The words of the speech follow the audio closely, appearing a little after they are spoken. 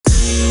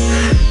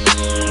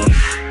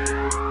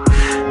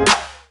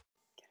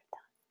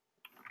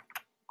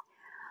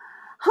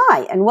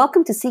Hi, and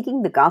welcome to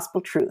Seeking the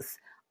Gospel Truth.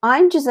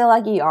 I'm Giselle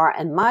Aguiar,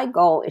 and my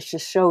goal is to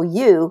show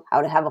you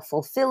how to have a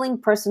fulfilling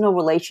personal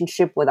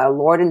relationship with our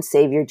Lord and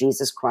Savior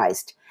Jesus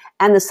Christ,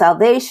 and the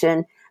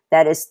salvation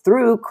that is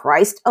through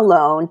Christ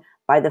alone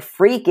by the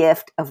free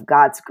gift of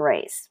God's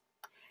grace.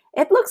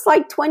 It looks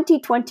like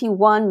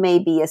 2021 may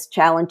be as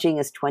challenging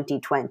as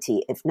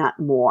 2020, if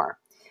not more.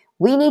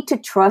 We need to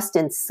trust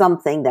in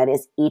something that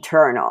is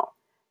eternal,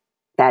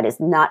 that is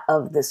not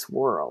of this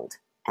world.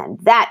 And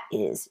that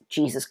is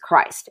Jesus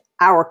Christ,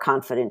 our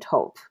confident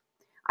hope.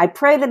 I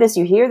pray that as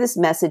you hear this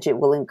message, it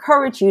will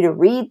encourage you to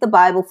read the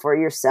Bible for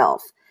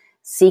yourself.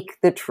 Seek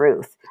the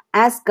truth.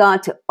 Ask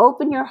God to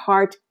open your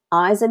heart,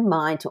 eyes, and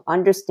mind to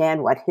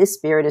understand what His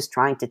Spirit is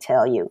trying to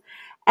tell you.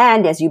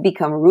 And as you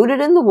become rooted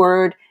in the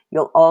Word,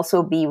 you'll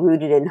also be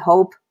rooted in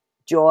hope,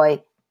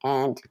 joy,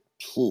 and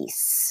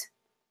peace.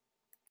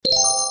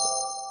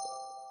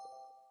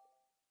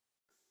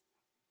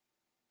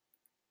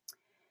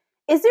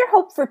 Is there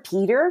hope for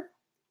Peter?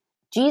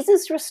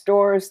 Jesus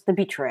restores the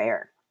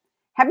betrayer.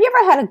 Have you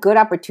ever had a good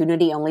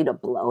opportunity only to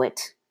blow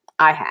it?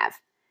 I have.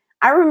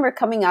 I remember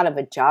coming out of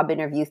a job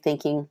interview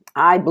thinking,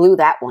 I blew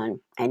that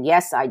one. And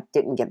yes, I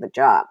didn't get the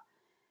job.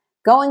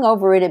 Going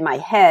over it in my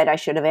head, I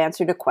should have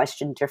answered a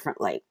question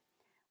differently.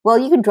 Well,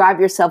 you can drive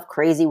yourself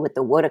crazy with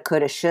the woulda,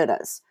 coulda,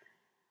 shouldas.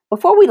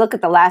 Before we look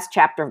at the last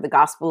chapter of the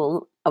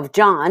Gospel of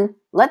John,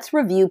 let's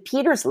review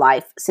Peter's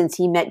life since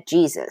he met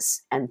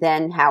Jesus, and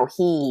then how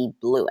he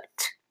blew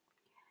it.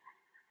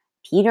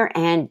 Peter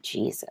and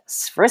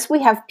Jesus. First,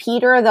 we have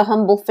Peter, the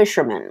humble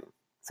fisherman.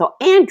 So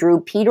Andrew,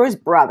 Peter's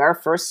brother,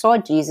 first saw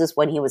Jesus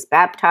when he was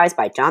baptized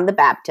by John the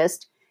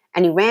Baptist,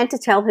 and he ran to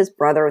tell his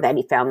brother that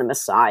he found the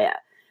Messiah.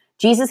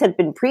 Jesus had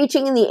been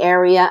preaching in the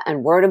area,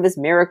 and word of his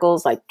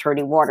miracles, like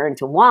turning water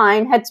into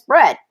wine, had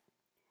spread.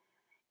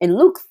 In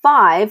Luke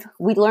 5,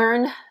 we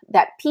learn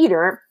that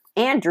Peter,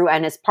 Andrew,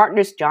 and his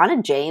partners John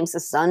and James, the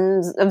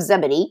sons of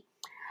Zebedee,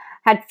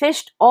 had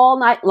fished all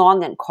night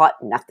long and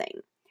caught nothing.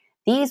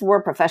 These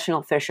were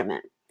professional fishermen.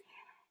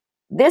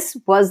 This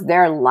was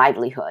their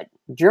livelihood.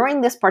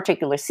 During this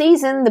particular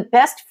season, the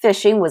best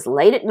fishing was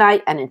late at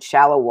night and in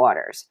shallow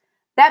waters.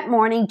 That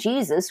morning,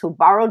 Jesus, who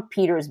borrowed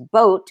Peter's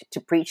boat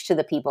to preach to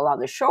the people on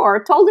the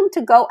shore, told him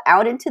to go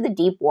out into the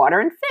deep water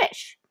and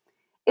fish.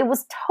 It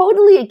was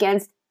totally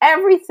against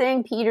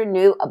everything Peter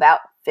knew about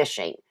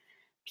fishing.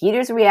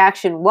 Peter's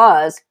reaction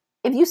was,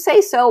 if you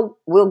say so,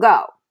 we'll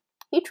go.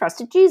 He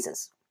trusted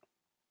Jesus.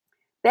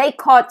 They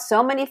caught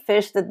so many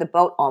fish that the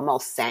boat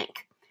almost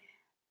sank.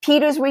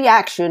 Peter's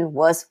reaction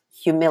was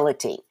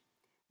humility.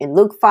 In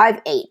Luke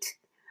 5:8,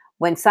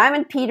 when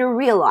Simon Peter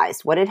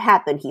realized what had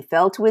happened, he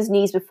fell to his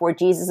knees before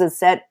Jesus and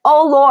said,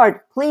 "Oh Lord,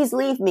 please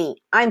leave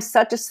me. I'm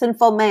such a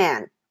sinful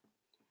man."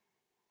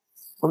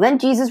 Well, then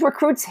Jesus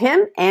recruits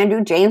him,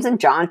 Andrew, James, and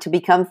John to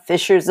become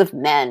fishers of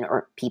men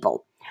or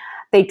people.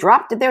 They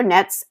dropped their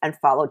nets and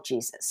followed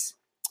Jesus.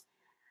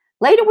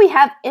 Later, we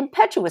have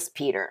impetuous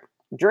Peter.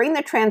 During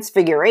the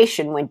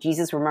Transfiguration, when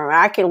Jesus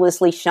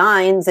miraculously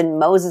shines and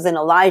Moses and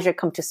Elijah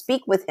come to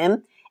speak with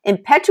him,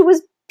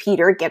 impetuous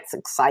Peter gets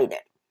excited.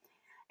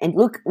 In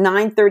Luke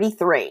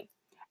 9:33,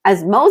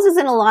 as Moses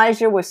and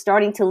Elijah were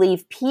starting to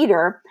leave,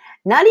 Peter,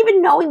 not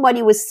even knowing what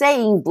he was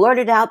saying,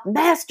 blurted out,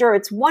 "Master,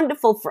 it's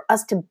wonderful for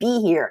us to be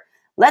here.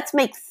 Let's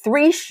make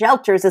 3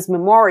 shelters as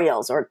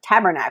memorials or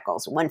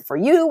tabernacles, one for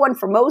you, one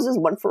for Moses,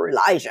 one for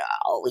Elijah."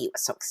 Oh, he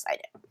was so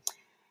excited.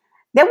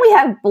 Then we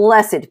have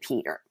blessed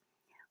Peter.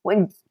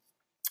 When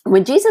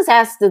Jesus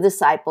asked the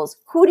disciples,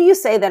 "Who do you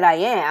say that I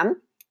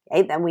am?"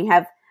 Okay, then we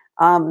have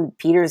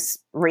Peter's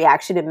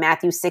reaction in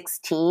Matthew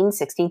 16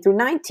 through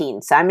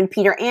 19. Simon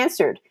Peter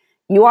answered,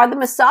 "You are the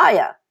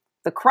Messiah,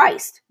 the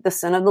Christ, the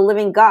Son of the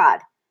living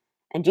God."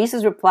 And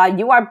Jesus replied,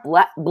 "You are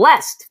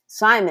blessed,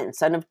 Simon,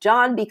 son of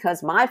John,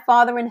 because my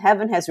Father in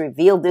heaven has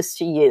revealed this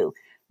to you.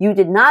 You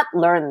did not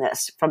learn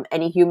this from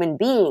any human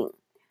being.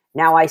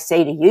 Now I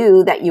say to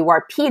you that you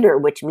are Peter,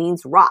 which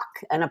means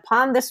rock, and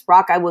upon this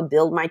rock I will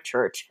build my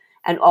church,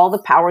 and all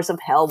the powers of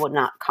hell will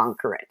not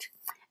conquer it.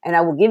 And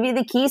I will give you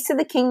the keys to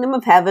the kingdom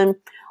of heaven.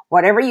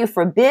 Whatever you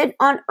forbid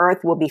on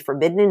earth will be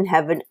forbidden in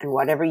heaven, and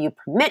whatever you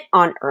permit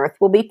on earth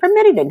will be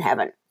permitted in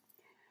heaven."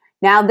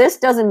 Now, this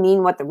doesn't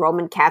mean what the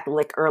Roman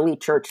Catholic early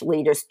church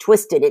leaders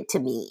twisted it to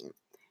mean.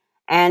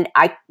 And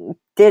I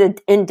did an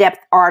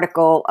in-depth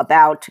article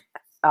about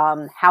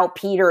how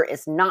Peter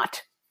is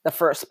not the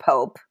first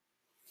pope.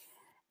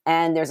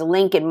 And there's a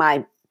link in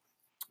my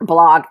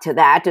blog to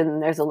that,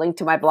 and there's a link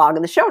to my blog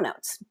in the show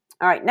notes.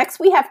 All right, next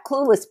we have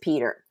clueless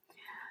Peter.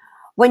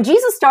 When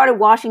Jesus started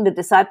washing the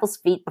disciples'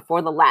 feet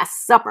before the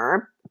Last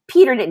Supper,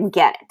 Peter didn't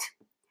get it.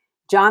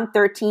 John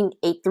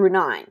 13:8 through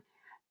 9.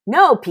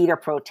 "No," Peter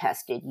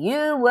protested,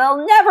 "you will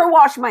never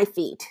wash my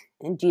feet."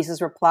 And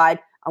Jesus replied,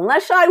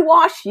 "Unless I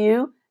wash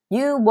you,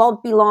 you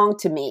won't belong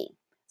to me."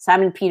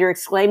 Simon Peter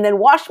exclaimed, "Then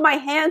wash my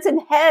hands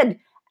and head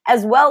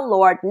as well,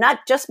 Lord,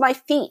 not just my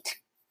feet."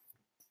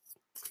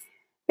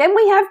 Then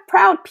we have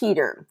proud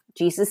Peter.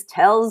 Jesus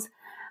tells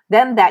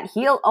them that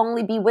he'll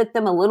only be with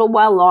them a little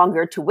while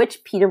longer, to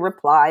which Peter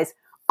replies,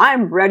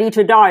 "I'm ready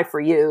to die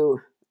for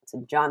you." It's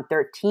in John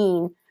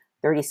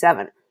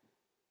 13:37.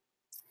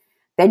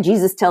 Then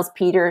Jesus tells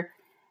Peter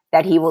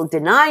that he will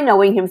deny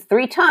knowing him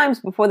 3 times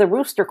before the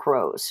rooster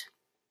crows.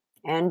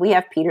 And we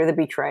have Peter the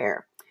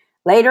betrayer.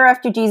 Later,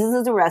 after Jesus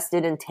is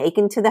arrested and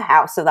taken to the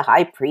house of the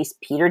high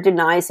priest, Peter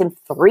denies him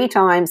 3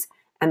 times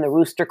and the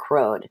rooster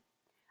crowed.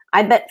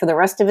 I bet for the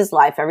rest of his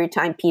life, every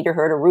time Peter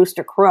heard a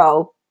rooster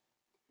crow,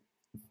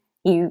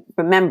 he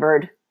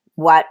remembered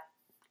what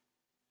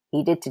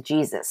he did to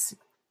Jesus.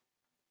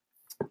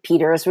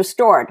 Peter is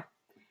restored.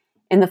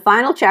 In the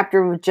final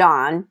chapter of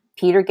John,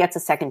 Peter gets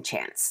a second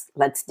chance.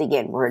 Let's dig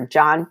in. We're in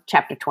John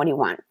chapter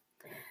 21.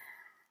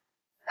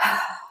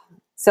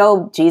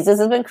 So Jesus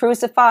has been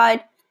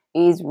crucified.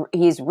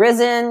 He's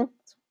risen.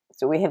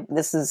 So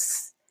this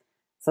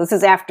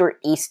is after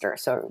Easter.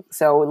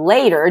 So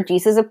later,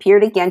 Jesus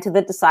appeared again to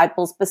the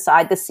disciples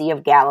beside the Sea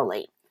of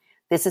Galilee.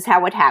 This is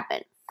how it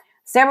happened.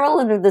 Several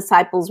of the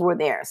disciples were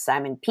there.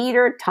 Simon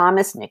Peter,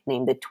 Thomas,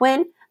 nicknamed the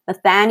twin,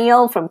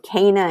 Nathanael from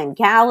Cana in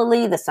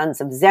Galilee, the sons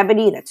of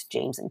Zebedee, that's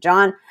James and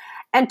John,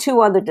 and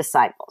 2 other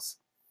disciples.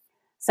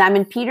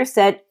 Simon Peter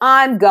said,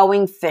 "I'm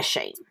going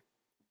fishing."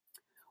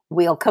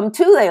 "We'll come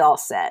too," they all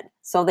said.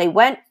 So they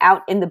went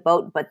out in the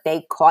boat, but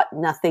they caught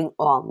nothing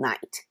all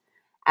night.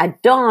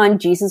 At dawn,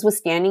 Jesus was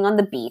standing on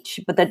the beach,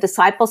 but the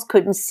disciples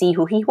couldn't see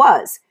who he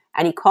was.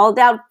 And he called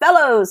out,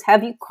 "Fellows,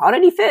 have you caught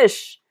any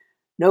fish?"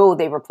 "No,"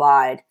 they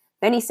replied.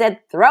 Then he said,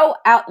 "Throw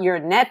out your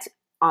net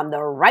on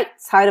the right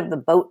side of the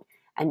boat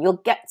and you'll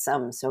get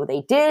some." So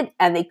they did,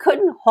 and they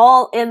couldn't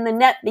haul in the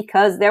net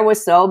because there were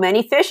so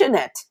many fish in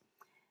it.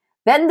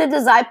 Then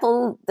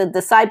the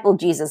disciple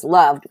Jesus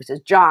loved, which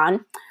is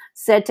John,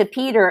 said to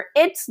Peter,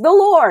 "It's the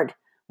Lord."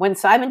 When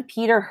Simon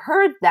Peter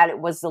heard that it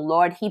was the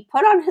Lord, he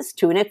put on his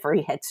tunic, for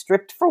he had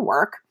stripped for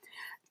work,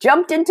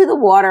 jumped into the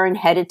water, and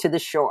headed to the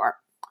shore.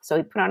 So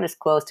he put on his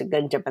clothes to go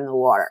and jump in the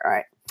water. All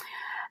right.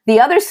 The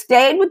others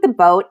stayed with the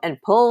boat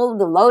and pulled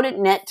the loaded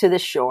net to the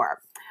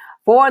shore,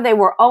 for they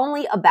were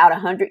only about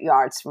 100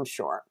 yards from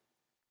shore.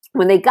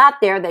 When they got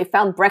there, they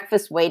found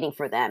breakfast waiting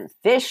for them,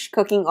 fish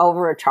cooking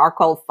over a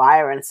charcoal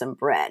fire and some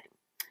bread.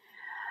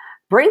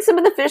 "Bring some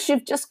of the fish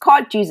you've just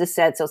caught," Jesus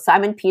said. So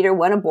Simon Peter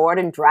went aboard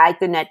and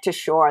dragged the net to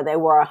shore. There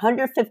were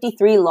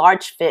 153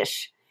 large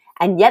fish,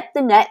 and yet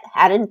the net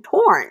hadn't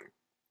torn.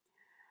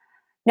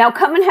 "Now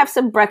come and have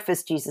some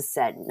breakfast," Jesus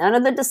said. None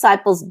of the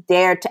disciples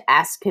dared to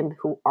ask him,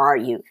 "Who are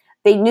you?"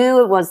 They knew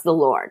it was the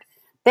Lord.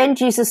 Then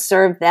Jesus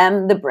served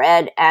them the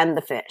bread and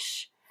the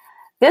fish.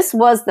 This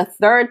was the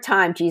 3rd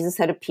time Jesus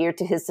had appeared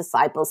to his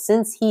disciples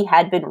since he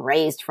had been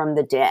raised from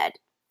the dead.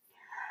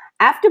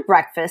 After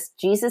breakfast,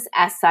 Jesus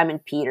asked Simon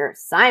Peter,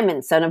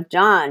 "Simon, son of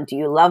John, do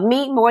you love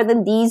me more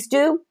than these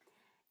do?"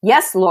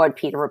 "Yes, Lord,"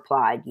 Peter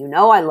replied. "You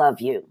know I love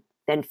you."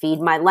 "Then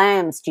feed my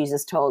lambs,"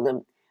 Jesus told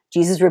him.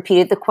 Jesus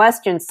repeated the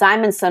question,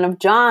 "Simon, son of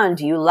John,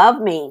 do you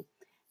love me?"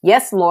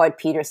 "Yes, Lord,"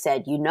 Peter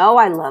said. "You know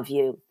I love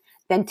you."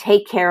 "Then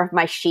take care of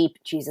my sheep,"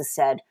 Jesus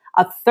said.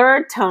 A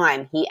 3rd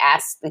time, he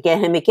asked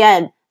him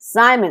again,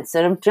 "Simon,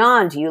 son of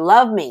John, do you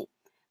love me?"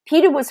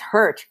 Peter was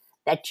hurt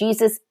that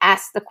Jesus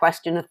asked the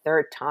question a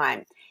 3rd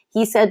time.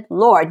 He said,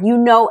 "Lord, you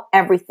know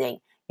everything.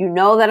 You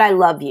know that I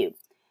love you."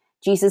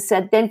 Jesus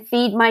said, "Then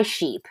feed my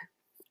sheep.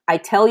 I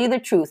tell you the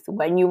truth.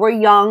 When you were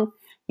young,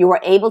 you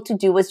were able to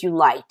do as you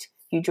liked.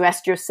 You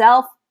dressed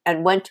yourself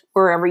and went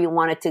wherever you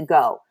wanted to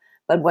go.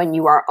 But when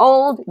you are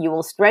old, you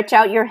will stretch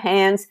out your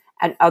hands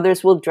and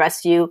others will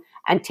dress you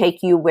and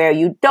take you where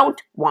you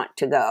don't want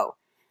to go."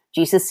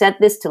 Jesus said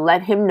this to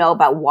let him know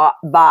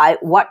by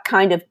what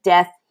kind of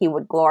death he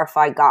would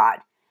glorify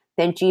God.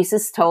 Then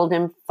Jesus told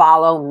him,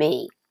 "Follow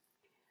me."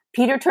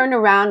 Peter turned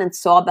around and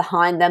saw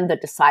behind them the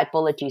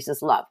disciple that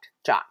Jesus loved,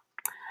 John,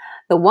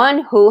 the one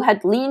who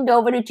had leaned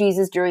over to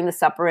Jesus during the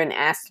supper and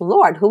asked,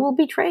 "Lord, who will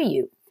betray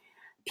you?"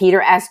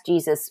 Peter asked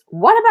Jesus,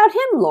 "What about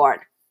him,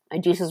 Lord?"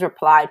 And Jesus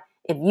replied,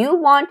 Jesus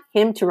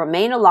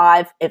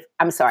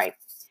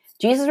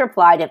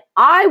replied, "If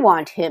I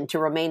want him to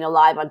remain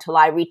alive until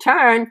I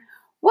return,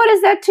 what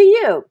is that to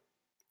you?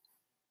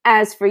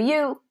 As for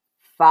you,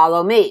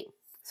 follow me."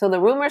 So the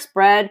rumor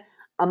spread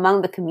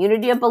among the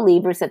community of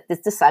believers that this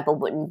disciple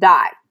wouldn't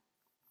die.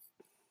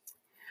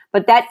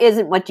 But that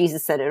isn't what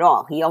Jesus said at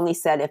all. He only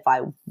said, "If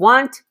I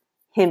want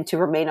him to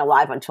remain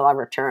alive until I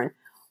return,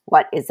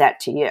 what is that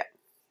to you?"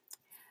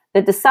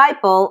 This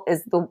disciple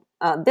is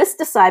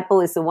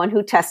the one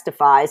who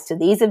testifies to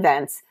these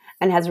events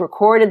and has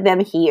recorded them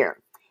here.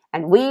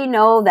 And we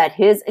know that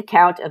his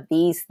account of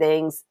these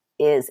things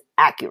is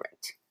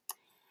accurate.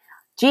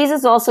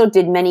 Jesus also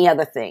did many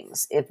other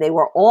things. If they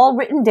were all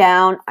written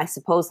down, I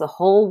suppose the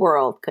whole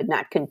world could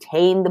not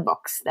contain the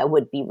books that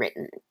would be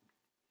written.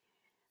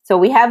 So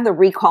we have the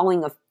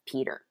recalling of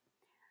Peter.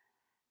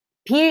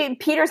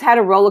 Peter's had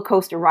a roller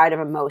coaster ride of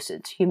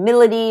emotions: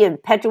 humility,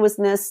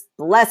 impetuousness,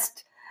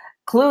 blessed,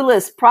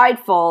 clueless,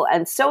 prideful,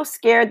 and so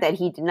scared that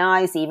he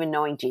denies even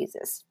knowing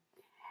Jesus.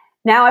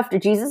 Now, after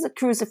Jesus is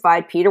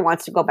crucified, Peter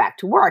wants to go back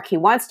to work. He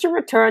wants to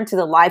return to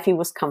the life he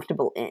was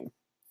comfortable in,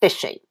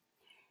 fishing.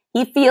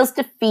 He feels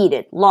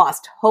defeated,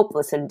 lost,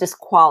 hopeless, and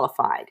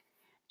disqualified.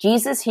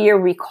 Jesus here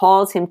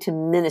recalls him to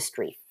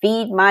ministry.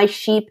 Feed my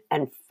sheep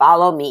and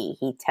follow me,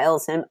 he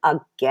tells him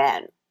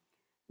again.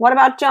 What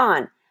about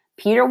John?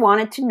 Peter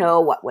wanted to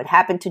know what would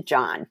happen to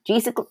John.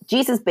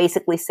 Jesus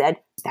basically said,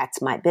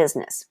 that's my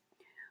business.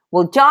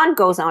 Well, John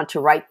goes on to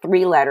write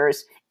 3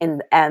 letters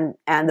and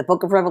the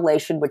book of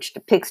Revelation, which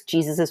depicts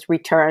Jesus'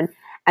 return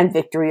and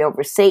victory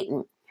over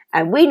Satan.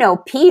 And we know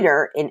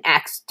Peter in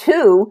Acts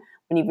 2,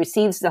 when he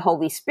receives the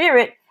Holy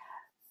Spirit,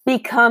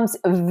 becomes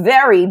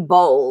very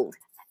bold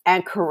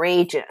and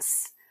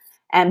courageous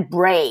and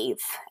brave.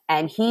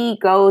 And he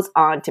goes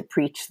on to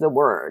preach the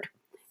word.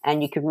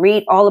 And you can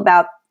read all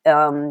about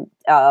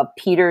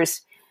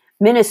Peter's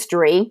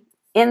ministry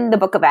in the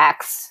book of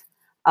Acts,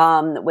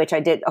 which I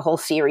did a whole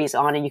series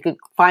on, and you can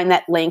find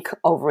that link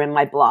over in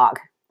my blog.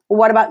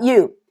 What about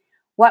you?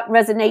 What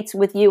resonates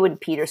with you in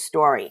Peter's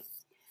story?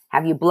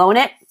 Have you blown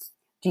it?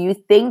 Do you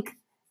think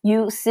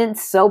you sinned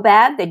so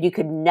bad that you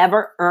could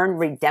never earn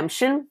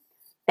redemption?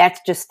 That's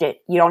just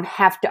it. You don't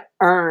have to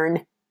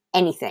earn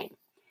anything.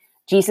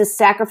 Jesus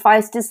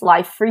sacrificed his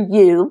life for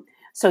you,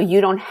 so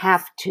you don't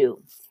have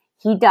to.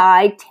 He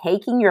died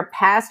taking your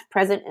past,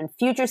 present, and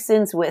future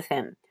sins with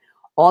him.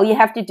 All you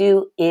have to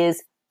do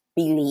is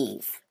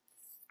believe.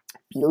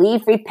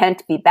 Believe,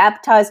 repent, be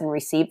baptized, and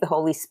receive the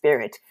Holy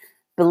Spirit.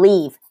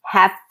 Believe,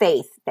 have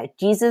faith that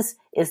Jesus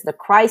is the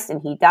Christ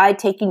and he died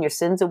taking your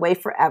sins away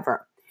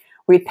forever.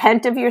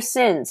 Repent of your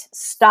sins.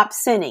 Stop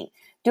sinning.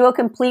 Do a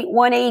complete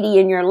 180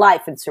 in your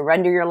life and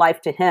surrender your life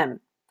to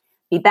him.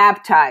 Be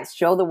baptized.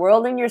 Show the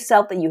world and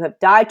yourself that you have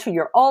died to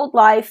your old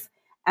life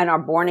and are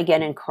born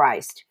again in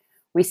Christ.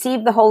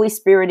 Receive the Holy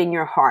Spirit in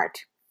your heart.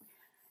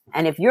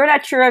 And if you're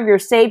not sure if you're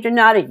saved or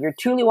not, if you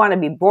truly want to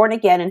be born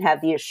again and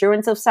have the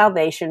assurance of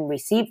salvation,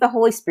 receive the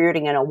Holy Spirit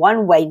and get a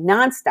one-way,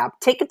 nonstop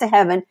ticket to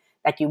heaven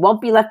that you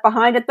won't be left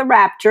behind at the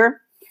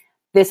rapture.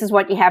 This is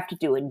what you have to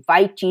do.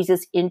 Invite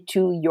Jesus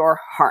into your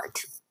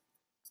heart.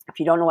 If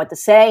you don't know what to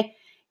say,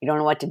 you don't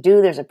know what to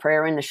do, there's a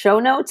prayer in the show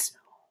notes,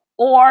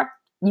 or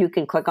you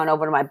can click on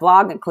over to my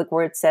blog and click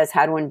where it says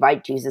how to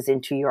invite Jesus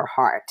into your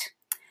heart.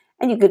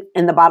 And you could,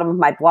 in the bottom of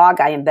my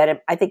blog, I embedded,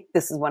 I think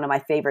this is one of my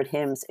favorite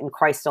hymns, In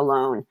Christ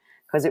Alone,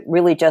 because it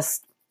really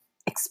just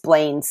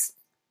explains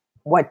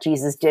what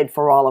Jesus did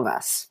for all of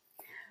us.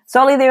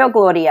 Soli Deo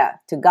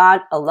Gloria, to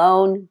God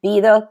alone be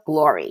the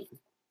glory.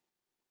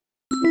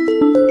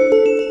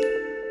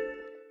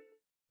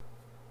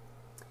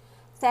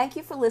 Thank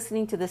you for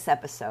listening to this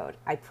episode.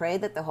 I pray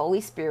that the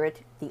Holy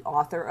Spirit, the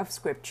author of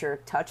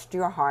Scripture, touched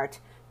your heart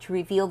to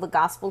reveal the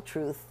gospel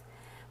truth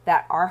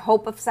that our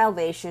hope of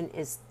salvation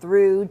is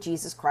through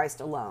Jesus Christ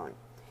alone.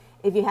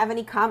 If you have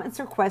any comments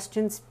or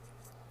questions,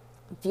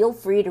 feel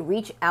free to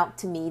reach out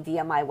to me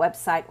via my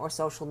website or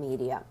social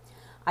media.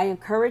 I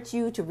encourage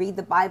you to read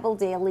the Bible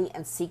daily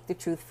and seek the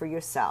truth for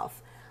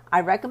yourself.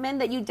 I recommend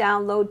that you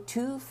download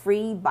 2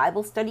 free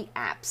Bible study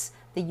apps,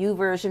 the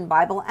YouVersion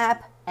Bible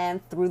app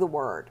and Through the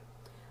Word.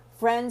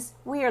 Friends,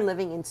 we are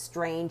living in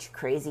strange,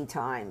 crazy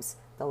times,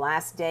 the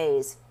last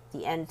days,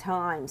 the end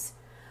times.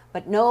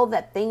 But know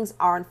that things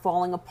aren't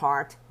falling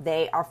apart,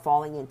 they are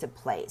falling into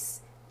place.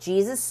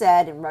 Jesus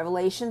said in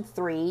Revelation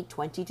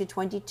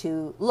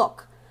 3:20-22,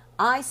 "Look,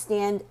 I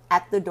stand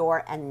at the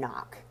door and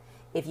knock.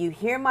 If you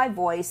hear my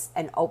voice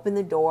and open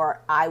the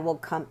door, I will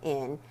come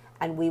in,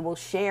 and we will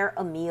share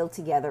a meal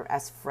together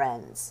as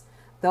friends.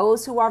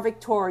 Those who are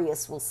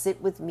victorious will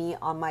sit with me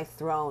on my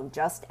throne,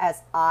 just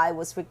as I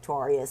was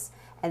victorious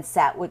and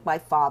sat with my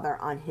Father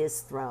on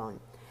his throne."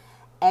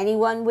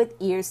 Anyone with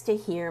ears to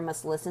hear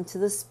must listen to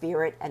the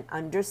Spirit and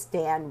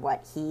understand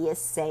what he is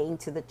saying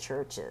to the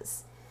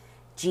churches.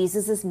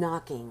 Jesus is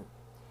knocking.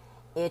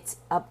 It's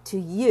up to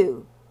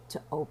you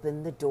to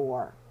open the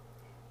door.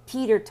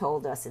 Peter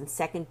told us in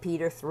 2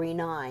 Peter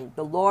 3:9,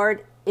 the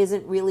Lord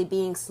isn't really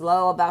being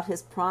slow about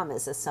his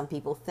promise, as some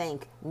people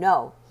think.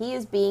 No, he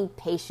is being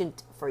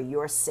patient for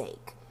your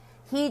sake.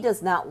 He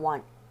does not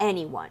want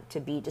anyone to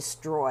be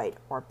destroyed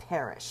or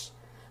perish,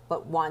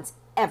 but wants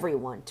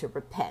everyone to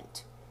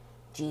repent.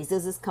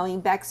 Jesus is coming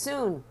back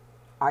soon.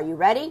 Are you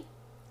ready?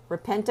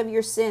 Repent of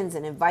your sins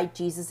and invite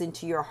Jesus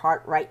into your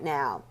heart right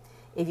now.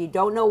 If you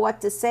don't know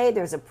what to say,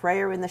 there's a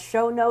prayer in the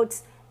show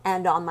notes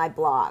and on my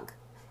blog.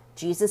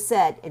 Jesus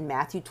said in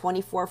Matthew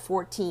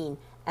 24:14,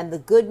 "And the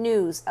good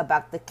news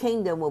about the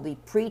kingdom will be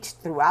preached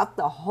throughout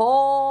the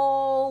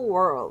whole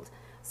world,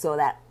 so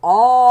that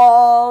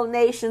all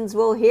nations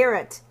will hear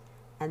it,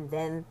 and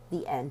then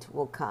the end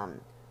will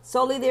come."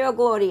 Soli Deo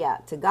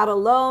Gloria, to God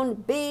alone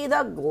be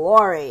the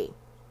glory.